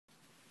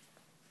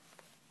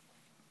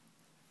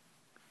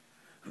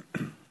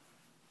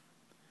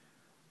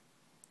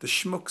The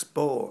Shmuck's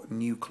bought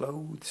new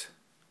clothes,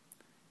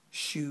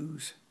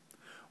 shoes,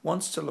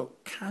 wants to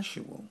look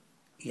casual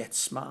yet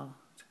smart.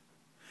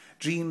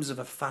 Dreams of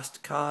a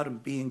fast car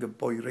and being a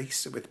boy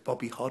racer with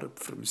Bobby Horrop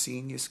from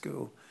senior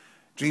school.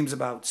 Dreams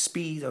about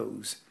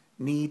speedos,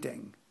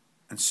 kneading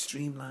and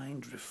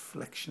streamlined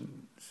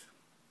reflections.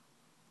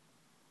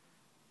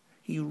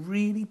 He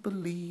really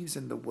believes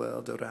in the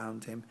world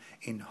around him,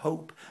 in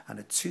hope and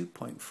a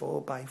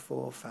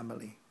 2.4x4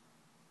 family.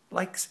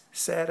 Likes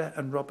Sarah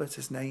and Robert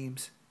as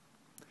names.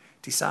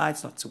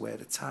 Decides not to wear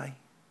a tie.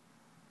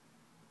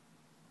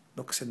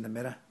 Looks in the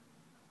mirror.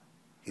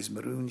 His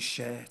maroon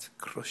shirt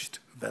crushed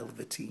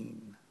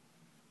velveteen.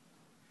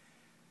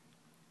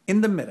 In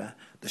the mirror,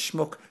 the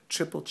Shmuck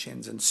triple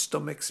chins and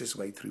stomachs his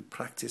way through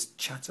practiced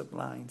chat-up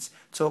lines,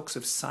 talks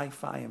of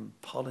sci-fi and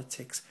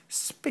politics,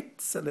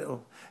 spits a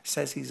little,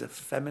 says he's a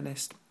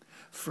feminist,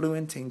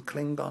 fluent in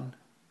Klingon,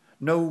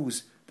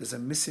 knows there's a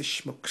Mrs.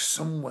 Shmuck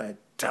somewhere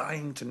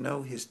dying to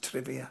know his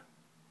trivia.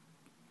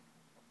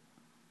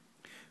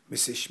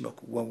 Mrs.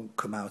 Shmuck won't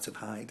come out of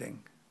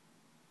hiding.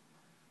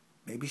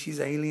 Maybe she's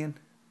alien.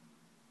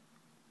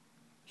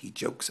 He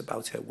jokes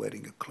about her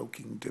wearing a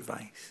cloaking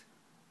device.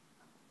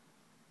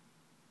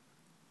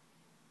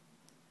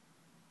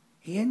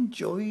 He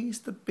enjoys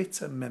the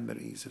bitter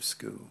memories of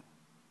school.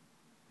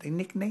 They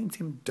nicknamed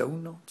him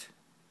Donut,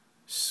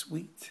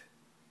 Sweet.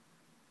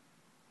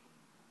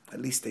 At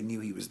least they knew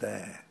he was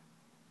there.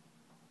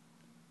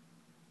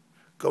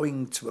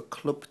 Going to a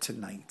club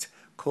tonight,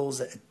 calls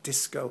it a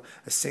disco,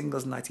 a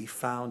singles night he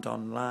found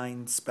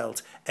online,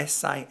 spelt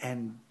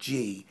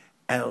SINGLZZ.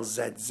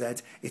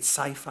 It's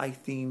sci-fi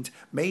themed.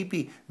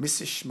 Maybe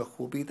Mrs. Shmuck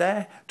will be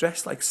there,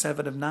 dressed like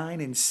 7 of 9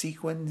 in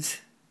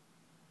sequins.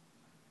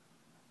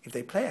 If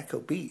they play Echo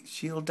Beat,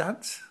 she'll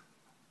dance.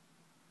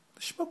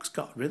 The Shmuck's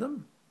got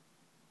rhythm.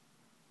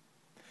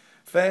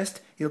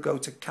 First, he'll go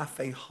to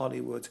Cafe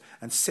Hollywood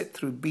and sit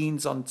through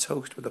beans on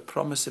toast with a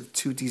promise of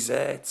 2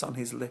 desserts on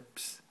his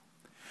lips.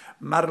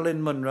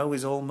 Marilyn Monroe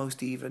is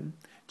almost even.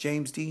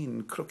 James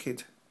Dean,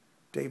 crooked.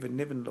 David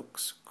Niven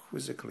looks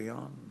quizzically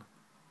on.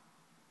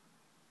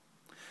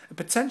 A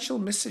potential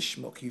Mrs.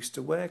 Shmuck used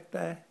to work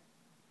there.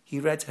 He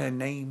read her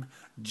name,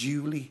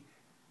 Julie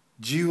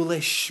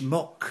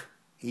Shmuck,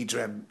 he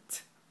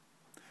dreamt.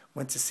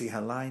 Went to see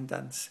her line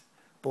dance,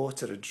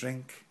 bought her a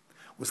drink,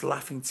 was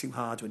laughing too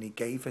hard when he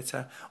gave it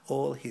her,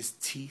 all his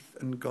teeth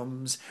and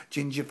gums,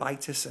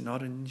 gingivitis and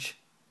orange.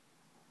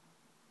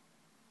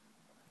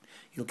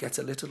 He'll get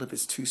a little of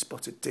his 2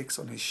 spotted dicks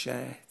on his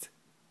shirt,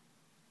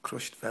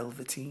 crushed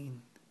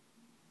velveteen.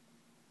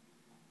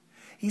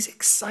 He's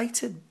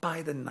excited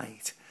by the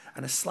night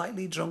and a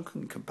slightly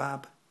drunken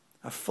kebab.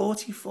 At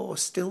 44,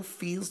 still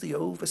feels the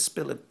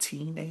overspill of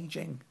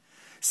teenaging.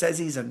 Says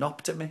he's an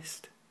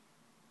optimist.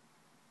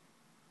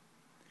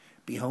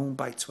 Be home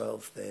by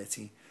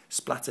 12:30,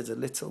 splattered a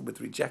little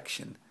with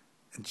rejection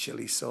and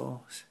chili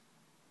sauce.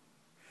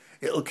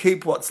 It'll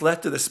keep what's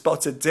left of the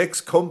spotted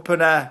dicks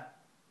company.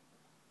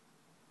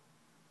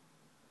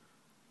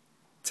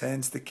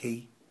 Turns the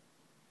key,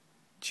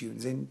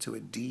 tunes into a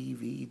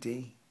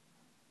DVD.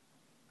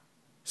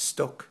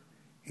 Stuck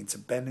into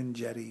Ben and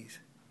Gerry's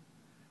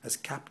as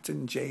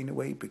Captain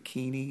Janeway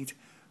bikinied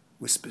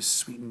whispers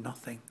sweet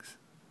nothings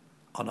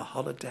on a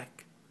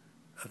holodeck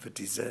of a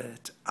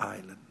desert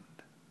island.